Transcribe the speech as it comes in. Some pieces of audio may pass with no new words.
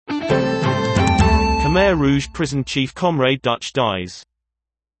Khmer Rouge prison chief Comrade Duch dies.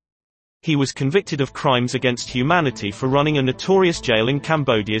 He was convicted of crimes against humanity for running a notorious jail in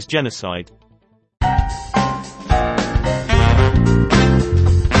Cambodia's genocide.